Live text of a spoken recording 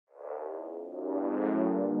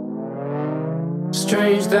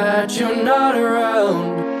Strange that you're not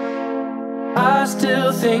around. I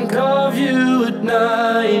still think of you at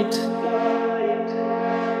night.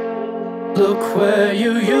 Look where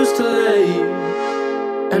you used to lay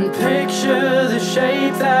and picture the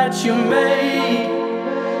shape that you made.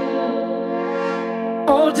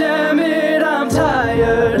 Oh damn it, I'm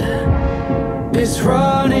tired. This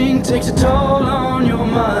running takes a toll on your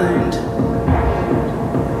mind.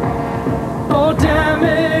 Oh damn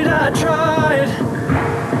it, I tried.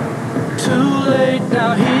 Too late,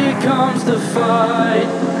 now here comes the fight.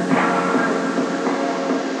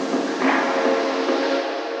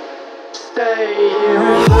 Stay here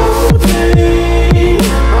and hold me.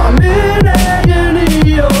 I'm in agony,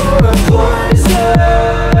 you're a poison.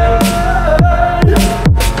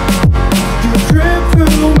 You drip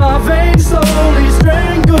through my veins, slowly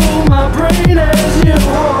strangle my brain as you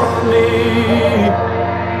haunt me.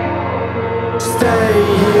 Stay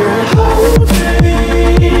here and hold me.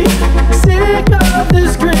 Sick of the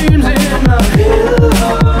screams in my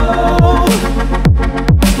pillow.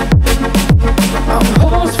 I'm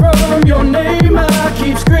hoarse from your name, I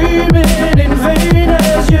keep screaming in vain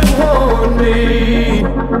as you haunt me.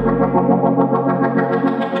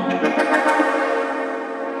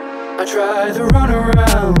 I try the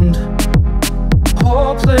runaround,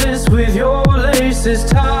 hopeless with your laces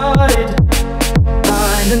tied.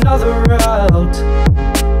 Find another route.